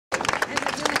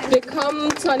Wir kommen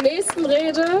zur nächsten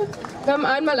Rede. Wir haben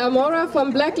einmal Omar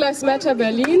vom Black Lives Matter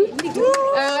Berlin.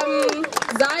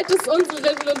 Seit es unsere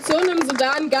Revolution im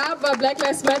Sudan gab, war Black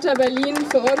Lives Matter Berlin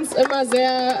für uns immer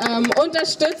sehr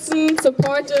unterstützend,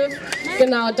 supportive.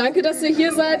 Genau, danke, dass ihr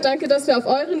hier seid, danke, dass wir auf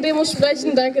euren Demos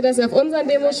sprechen, danke, dass ihr auf unseren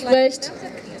Demos sprecht.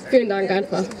 Vielen Dank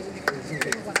einfach.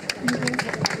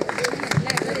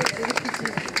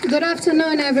 Good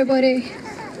afternoon, everybody.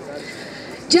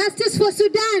 Justice for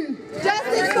Sudan.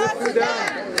 Justice for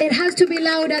Sudan. It has to be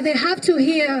louder. They have to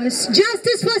hear us.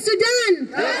 Justice for Sudan.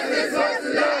 Justice for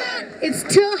Sudan. It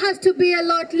still has to be a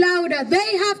lot louder.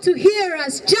 They have to hear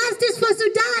us. Justice for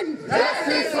Sudan.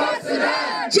 Justice for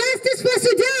Sudan. Justice for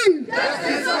Sudan.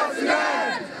 Justice for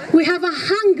Sudan. We have a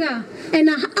hunger and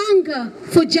a hunger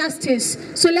for justice.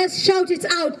 So let's shout it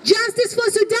out. Justice for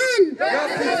Sudan.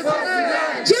 Justice for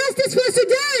Sudan. Justice for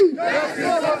Sudan. Justice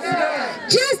for Sudan.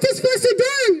 Justice for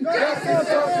Sudan. Justice for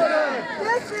Sudan.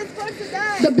 Justice for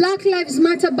Sudan. The Black Lives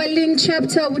Matter Berlin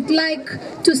chapter would like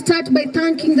to start by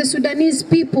thanking the Sudanese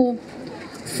people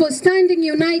for standing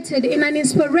united in an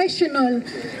inspirational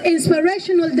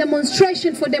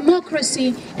demonstration for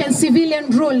democracy and civilian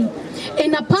rule,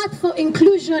 in a path for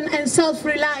inclusion and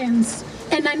self-reliance,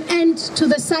 and an end to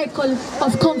the cycle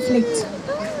of conflict.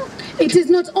 It is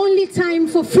not only time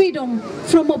for freedom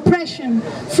from oppression,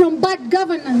 from bad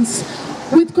governance,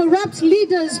 with corrupt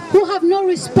leaders who have no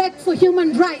respect for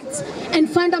human rights and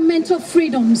fundamental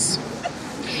freedoms.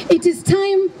 It is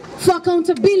time for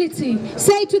accountability.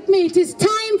 Say it with me. It is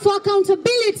time for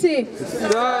accountability.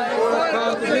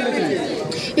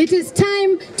 It is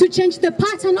time to change the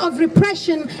pattern of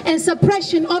repression and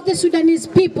suppression of the Sudanese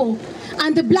people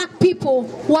and the black people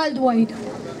worldwide.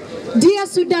 Dear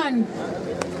Sudan,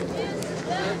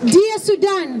 dear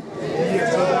Sudan,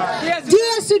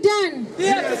 dear Sudan,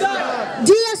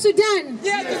 dear Sudan,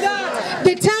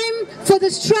 the time for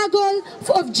the struggle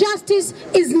of justice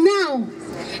is now,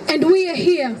 and we are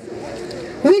here.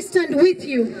 We stand with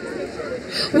you.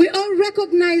 We all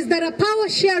recognize that a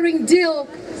power-sharing deal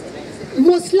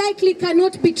most likely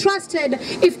cannot be trusted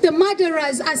if the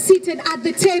murderers are seated at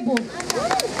the table.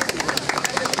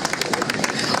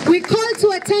 We call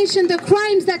to attention the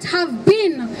crimes that have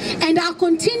been and are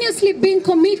continuously being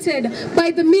committed by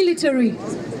the military.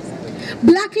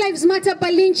 Black Lives Matter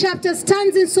Berlin chapter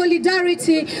stands in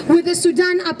solidarity with the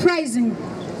Sudan uprising.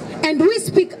 And we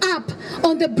speak up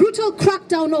on the brutal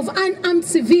crackdown of unarmed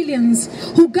civilians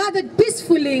who gathered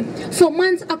peacefully for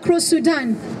months across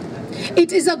Sudan.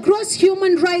 It is a gross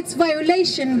human rights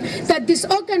violation that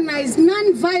disorganized,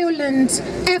 non-violent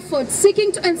efforts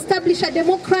seeking to establish a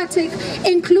democratic,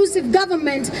 inclusive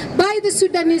government by the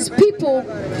Sudanese people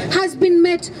has been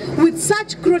met with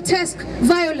such grotesque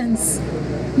violence,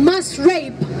 mass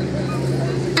rape,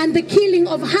 and the killing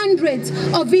of hundreds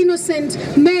of innocent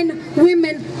men,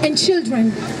 women, and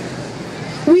children.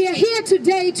 We are here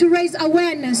today to raise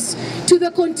awareness to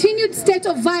the continued state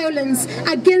of violence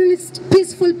against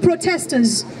peaceful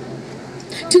protesters,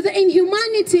 to the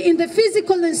inhumanity in the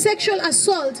physical and sexual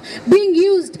assault being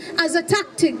used as a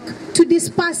tactic to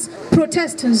disperse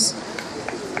protesters.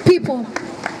 People,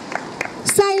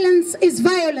 silence is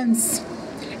violence.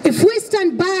 If we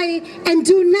stand by and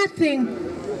do nothing,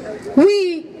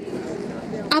 we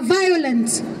are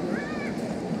violent.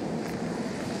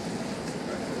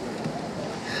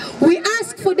 We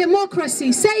ask for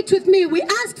democracy. Say it with me. We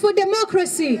ask for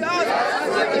democracy.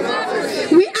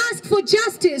 We ask for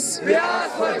justice. We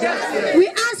ask for justice. We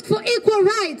ask for equal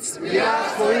rights. We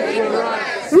ask for equal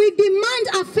rights. We demand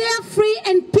a fair, free,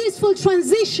 and peaceful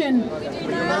transition.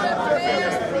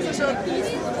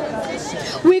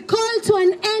 We call to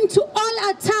an end to all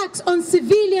attacks on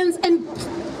civilians and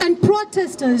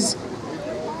protesters.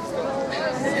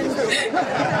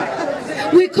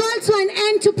 We call to an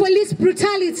end to police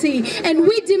brutality, and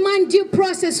we demand due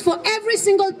process for every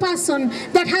single person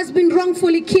that has been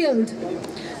wrongfully killed.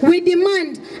 We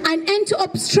demand an end to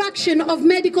obstruction of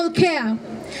medical care,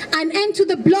 an end to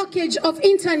the blockage of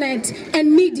internet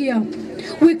and media.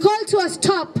 We call to a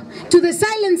stop to the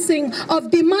silencing of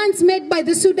demands made by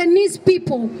the Sudanese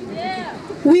people.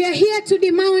 We are here to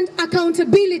demand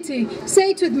accountability. Say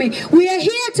it with me. We are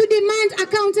here to demand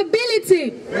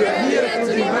accountability. We are here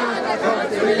to demand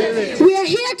accountability. We are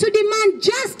here to demand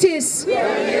justice. We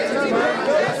are here to demand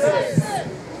justice.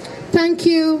 Thank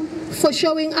you for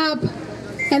showing up,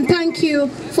 and thank you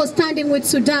for standing with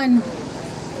Sudan.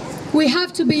 We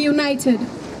have to be united.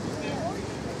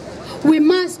 We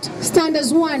must stand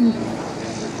as one.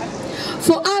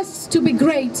 For us to be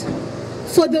great,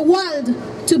 for the world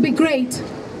to be great,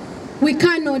 we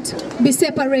cannot be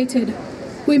separated.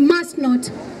 We must not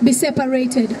be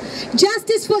separated.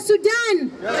 Justice for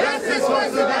Sudan. Justice for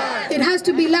Sudan. It has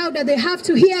to be louder. They have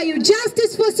to hear you.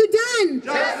 Justice for Sudan.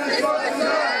 Justice for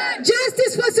Sudan.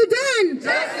 Justice for Sudan.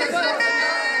 Justice for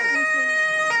Sudan.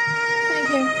 Thank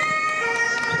you.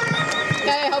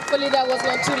 Okay, hopefully that was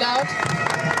not too loud.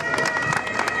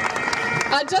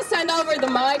 I'll just hand over the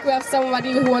mic. We have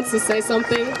somebody who wants to say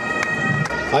something.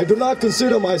 I do not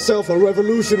consider myself a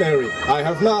revolutionary. I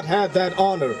have not had that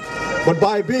honor. But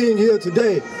by being here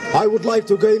today, I would like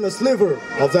to gain a sliver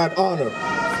of that honor.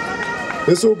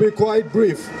 This will be quite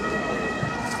brief.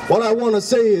 What I want to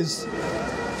say is,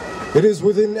 it is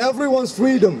within everyone's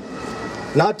freedom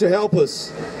not to help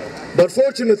us. But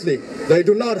fortunately, they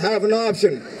do not have an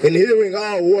option in hearing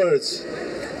our words.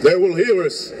 They will hear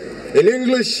us in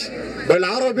English,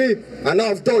 Bel-Arabi, and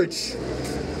auf Deutsch.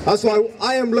 That's why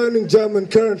I am learning German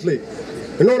currently.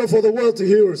 In order for the world to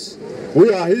hear us,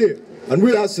 we are here, and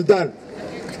we are Sudan.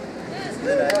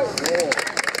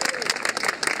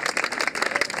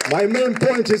 My main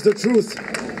point is the truth.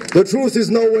 The truth is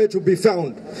nowhere to be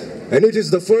found, and it is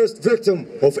the first victim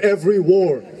of every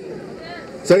war.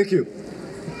 Thank you.